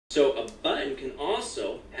So a button can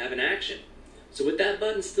also have an action. So with that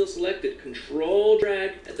button still selected, control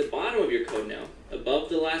drag at the bottom of your code now, above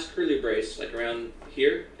the last curly brace, like around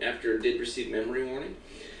here, after did receive memory warning.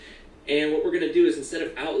 And what we're going to do is instead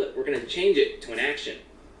of outlet, we're going to change it to an action.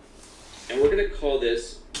 And we're going to call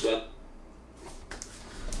this, well...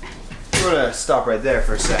 I'm going to stop right there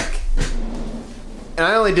for a sec. And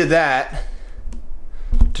I only did that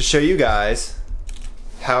to show you guys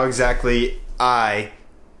how exactly I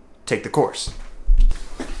take the course.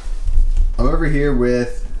 I'm over here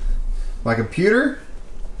with my computer,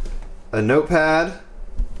 a notepad,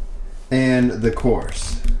 and the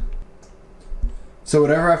course. So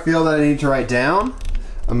whatever I feel that I need to write down,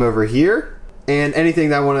 I'm over here. And anything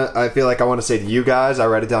that I feel like I want to say to you guys, I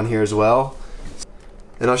write it down here as well.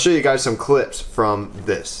 And I'll show you guys some clips from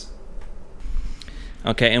this.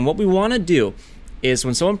 Okay, and what we want to do is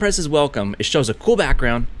when someone presses welcome, it shows a cool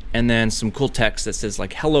background and then some cool text that says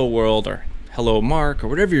like hello world or hello Mark or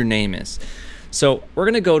whatever your name is. So we're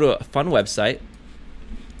going to go to a fun website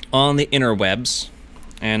on the interwebs,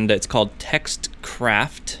 and it's called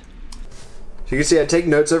Textcraft. So you can see I take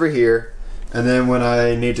notes over here, and then when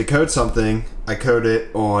I need to code something, I code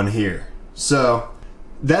it on here. So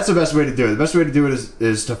that's the best way to do it. The best way to do it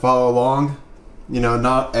is to follow along. You know,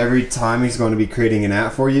 not every time he's going to be creating an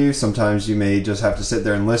app for you. Sometimes you may just have to sit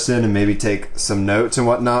there and listen and maybe take some notes and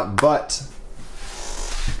whatnot, but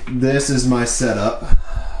this is my setup.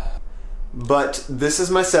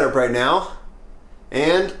 Right now,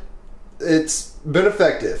 and it's been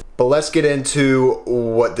effective. But let's get into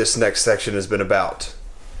what this next section has been about.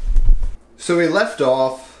 So we left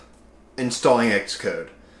off installing Xcode,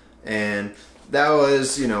 and that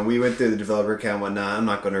was, you know, we went through the developer account and whatnot. I'm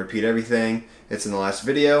not going to repeat everything. It's in the last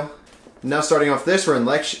video. Now starting off this, we're in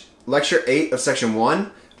lecture 8 of section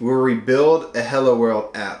 1, where we build a Hello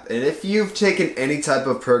World app. And if you've taken any type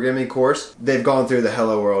of programming course, they've gone through the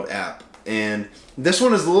Hello World app. And this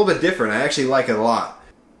one is a little bit different. I actually like it a lot.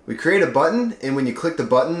 We create a button, and when you click the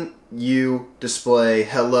button, you display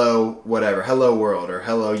hello whatever, hello world, or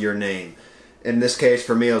hello your name. In this case,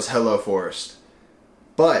 for me, it was hello forest.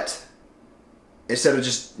 But instead of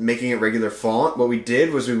just making it regular font, what we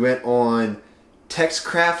did was we went on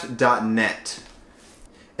Textcraft.net,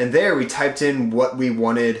 and there we typed in what we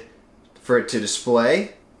wanted for it to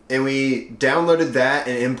display, and we downloaded that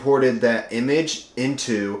and imported that image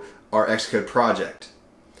into our Xcode project.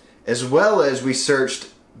 As well as we searched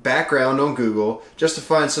background on Google just to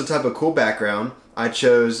find some type of cool background. I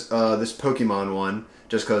chose this Pokemon one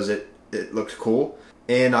just because it looked cool,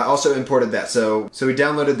 and I also imported that. So we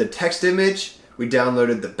downloaded the text image, we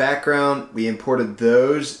downloaded the background, we imported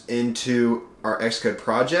those into our Xcode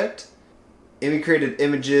project, and we created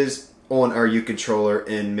images on our U controller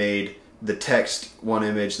and made the text one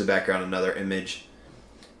image, the background another image.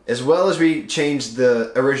 As well as we changed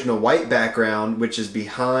the original white background, which is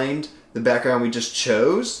behind the background we just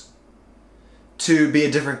chose, to be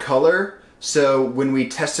a different color. So when we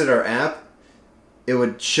tested our app, it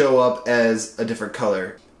would show up as a different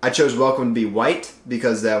color. I chose welcome to be white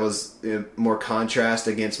because that was more contrast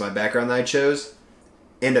against my background that I chose.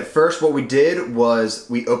 And at first what we did was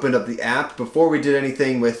we opened up the app before we did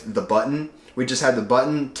anything with the button. We just had the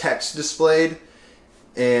button text displayed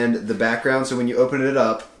and the background, so when you open it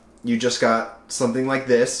up, you just got something like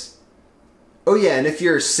this. Oh yeah, and if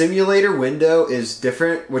your simulator window is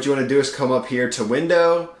different, what you want to do is come up here to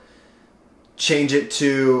window, change it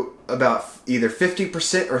to about either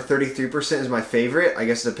 50% or 33% is my favorite. I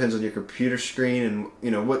guess it depends on your computer screen and,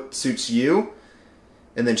 you know, what suits you.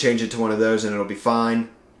 And then change it to one of those and it'll be fine.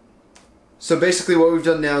 So basically what we've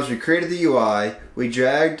done now is we created the UI, we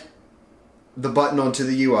dragged the button onto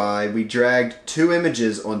the UI, we dragged 2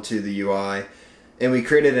 images onto the UI, and we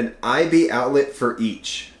created an IB outlet for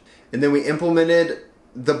each. And then we implemented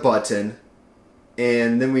the button,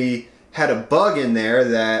 and then we had a bug in there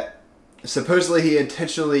that supposedly he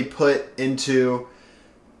intentionally put into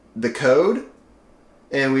the code,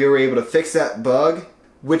 and we were able to fix that bug,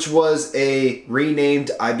 which was a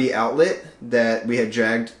renamed IB outlet that we had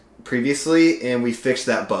dragged previously, and we fixed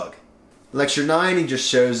that bug. Lecture 9, he just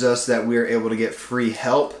shows us that we are able to get free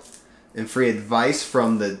help and free advice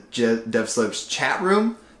from the DevSlopes chat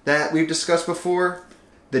room that we've discussed before.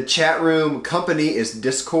 The chat room company is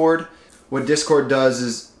Discord. What Discord does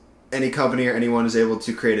is any company or anyone is able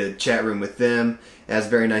to create a chat room with them. It has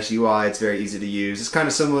very nice UI, it's very easy to use. It's kind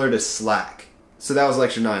of similar to Slack. So that was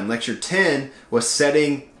lecture 9. Lecture 10 was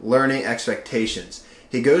setting learning expectations.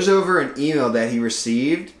 He goes over an email that he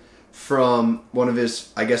received from one of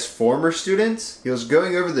his, I guess, former students. He was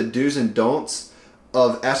going over the do's and don'ts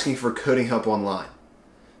of asking for coding help online.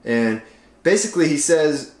 And basically he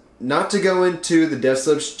says not to go into the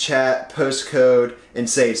DevSlopes chat, post code, and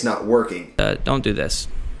say it's not working. Don't do this.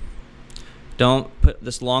 Don't put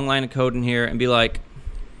this long line of code in here and be like,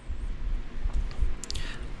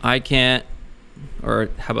 I can't, or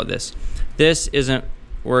how about this? This isn't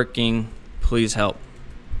working, please help.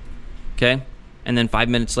 Okay? And then 5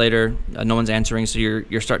 minutes later, no one's answering, so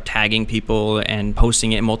you start tagging people and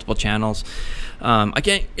posting it in multiple channels. I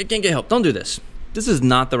can't get help. Don't do this. This is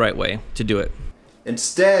not the right way to do it.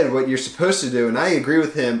 Instead, what you're supposed to do, and I agree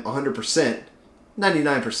with him 100%,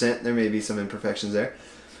 99%, there may be some imperfections there,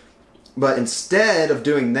 but instead of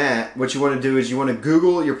doing that, what you want to do is you want to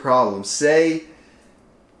Google your problem. Say,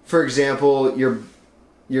 for example,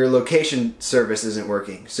 your location service isn't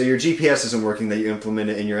working, so your GPS isn't working that you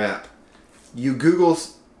implemented in your app. You Google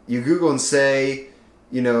and say,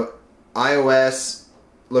 you know, iOS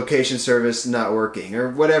location service not working,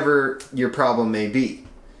 or whatever your problem may be.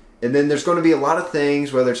 And then there's going to be a lot of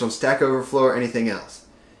things, whether it's on Stack Overflow or anything else.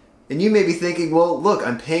 And you may be thinking, well, look,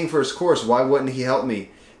 I'm paying for his course. Why wouldn't he help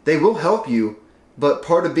me? They will help you, but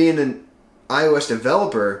part of being an iOS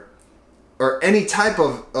developer, or any type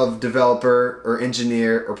of developer or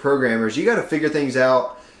engineer or programmers, you got to figure things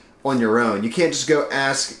out on your own. You can't just go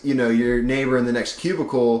ask, you know, your neighbor in the next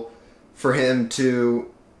cubicle for him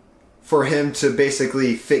to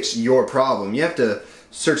basically fix your problem. You have to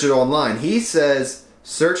search it online. He says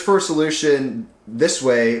search for a solution this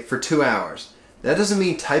way for 2 hours. That doesn't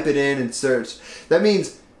mean type it in and search. That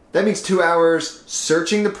means 2 hours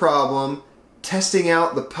searching the problem, testing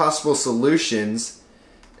out the possible solutions,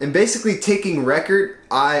 and basically taking record.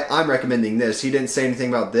 I'm recommending this. He didn't say anything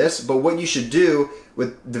about this, but what you should do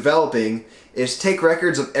with developing is take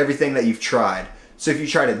records of everything that you've tried. So if you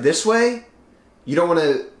tried it this way, you don't want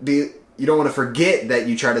to forget that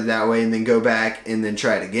you tried it that way and then go back and then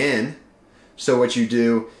try it again. So what you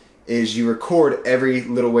do is you record every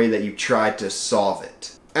little way that you tried to solve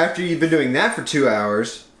it. After you've been doing that for 2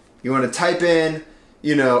 hours, you want to type in,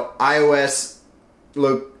 you know, iOS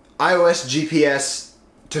GPS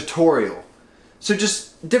tutorial. So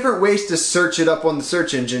just different ways to search it up on the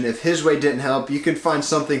search engine. If his way didn't help, you can find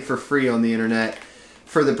something for free on the internet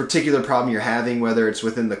for the particular problem you're having, whether it's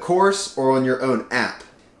within the course or on your own app.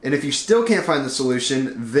 And if you still can't find the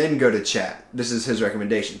solution, then go to chat. This is his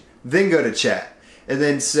recommendation. Then go to chat and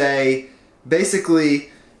then say,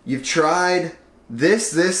 basically, you've tried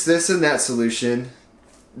this, and that solution.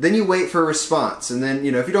 Then you wait for a response. And then,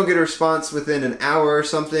 you know, if you don't get a response within an hour or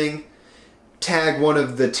something, tag one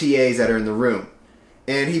of the TAs that are in the room.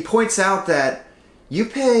 And he points out that you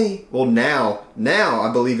pay, well, now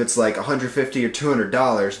I believe it's like $150 or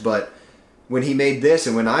 $200, but when he made this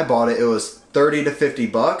and when I bought it, it was $30 to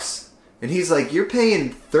 $50. And he's like, you're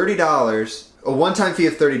paying $30, a one-time fee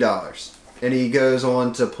of $30. And he goes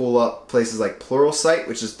on to pull up places like Pluralsight,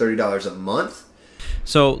 which is $30 a month.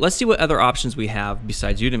 So let's see what other options we have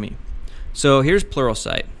besides Udemy. So here's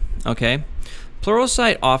Pluralsight, okay?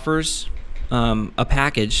 Pluralsight offers a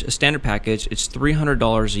package, a standard package. It's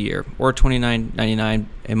 $300 a year or $29.99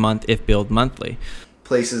 a month if billed monthly.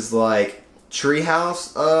 Places like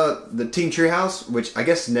Treehouse, the Team Treehouse, which I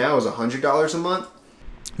guess now is $100 a month.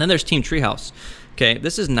 Then there's Team Treehouse. Okay,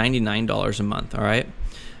 this is $99 a month, all right?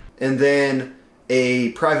 And then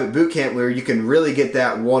a private bootcamp where you can really get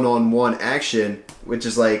that one-on-one action, which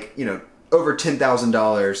is like, you know, over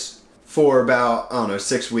 $10,000 for about, I don't know,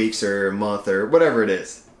 6 weeks or a month or whatever it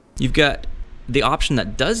is. You've got the option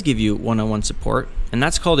that does give you one-on-one support, and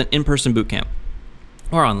that's called an in-person bootcamp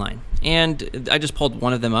or online. And I just pulled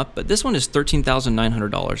one of them up, but this one is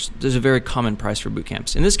 $13,900. This is a very common price for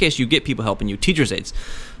bootcamps. In this case, you get people helping you, teacher's aides.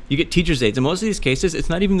 You get teacher's aides. In most of these cases, it's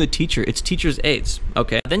not even the teacher, it's teacher's aides,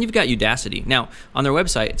 okay? Then you've got Udacity. Now, on their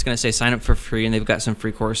website, it's gonna say sign up for free, and they've got some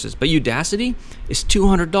free courses. But Udacity is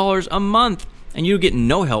 $200 a month, and you get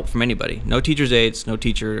no help from anybody. No teacher's aides, no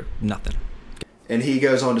teacher, nothing. And he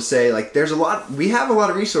goes on to say, like, we have a lot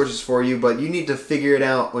of resources for you, but you need to figure it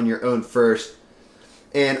out on your own first.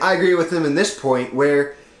 And I agree with him in this point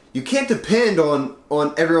where you can't depend on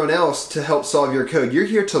everyone else to help solve your code. You're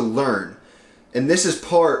here to learn. And this is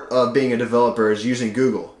part of being a developer, is using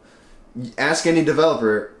Google. Ask any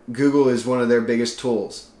developer, Google is one of their biggest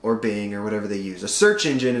tools, or Bing, or whatever they use. A search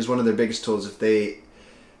engine is one of their biggest tools. If they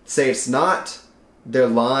say it's not, they're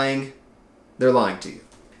lying to you.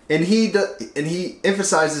 And he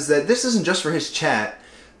emphasizes that this isn't just for his chat.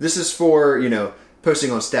 This is for, you know,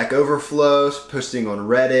 posting on Stack Overflow, posting on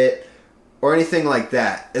Reddit, or anything like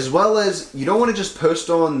that. As well as, you don't want to just post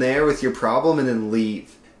on there with your problem and then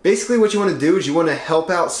leave. Basically what you want to do is you want to help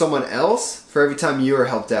out someone else for every time you are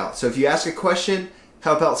helped out. So if you ask a question,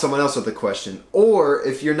 help out someone else with a question. Or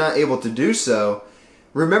if you're not able to do so,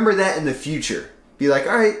 remember that in the future. Be like,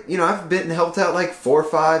 all right, I've been helped out like 4,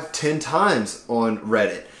 5, 10 times on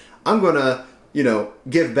Reddit. I'm going to,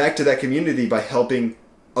 give back to that community by helping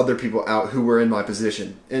other people out who were in my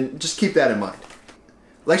position. And just keep that in mind.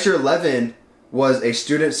 Lecture 11 was a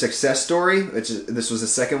student success story. This was the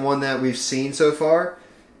second one that we've seen so far.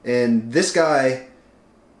 And this guy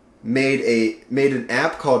made an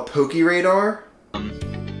app called PokeRadar.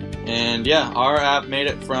 And yeah, our app made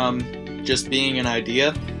it from just being an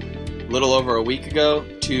idea a little over a week ago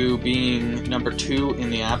to being number 2 in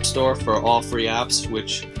the App Store for all free apps,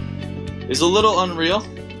 which is a little unreal.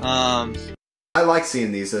 I like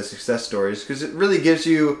seeing these success stories because it really gives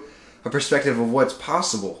you a perspective of what's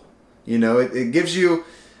possible. It gives you,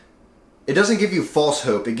 it doesn't give you false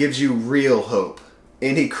hope, it gives you real hope.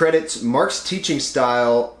 And he credits Mark's teaching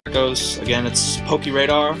style. Again, it's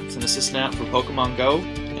PokeRadar. It's an assistant app for Pokemon Go,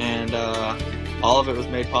 and all of it was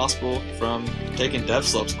made possible from taking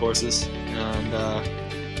DevSlopes courses. And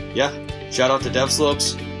yeah, shout out to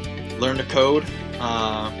DevSlopes. Learn to code.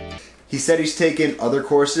 He said he's taken other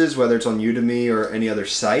courses, whether it's on Udemy or any other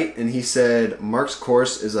site, and he said Mark's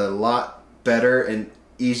course is a lot better and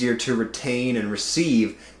easier to retain and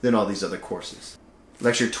receive than all these other courses.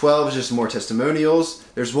 Lecture 12 is just more testimonials.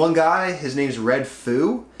 There's one guy, his name's Red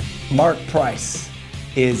Foo. Mark Price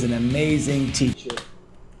is an amazing teacher.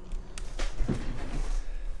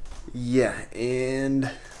 Yeah,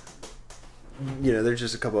 and there's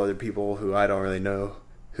just a couple other people who I don't really know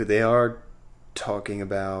who they are talking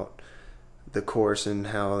about the course and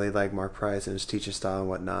how they like Mark Price and his teaching style and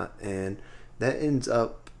whatnot. And that ends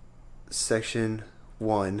up section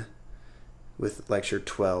 1 with lecture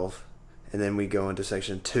 12. And then we go into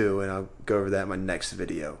section 2, and I'll go over that in my next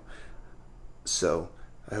video. So,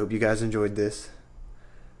 I hope you guys enjoyed this.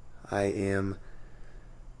 I am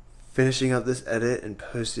finishing up this edit and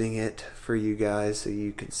posting it for you guys so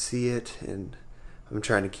you can see it. And I'm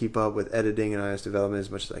trying to keep up with editing and iOS development as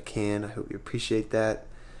much as I can. I hope you appreciate that.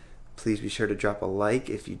 Please be sure to drop a like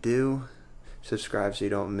if you do. Subscribe so you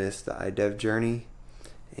don't miss the iDev journey.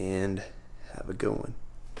 And have a good one.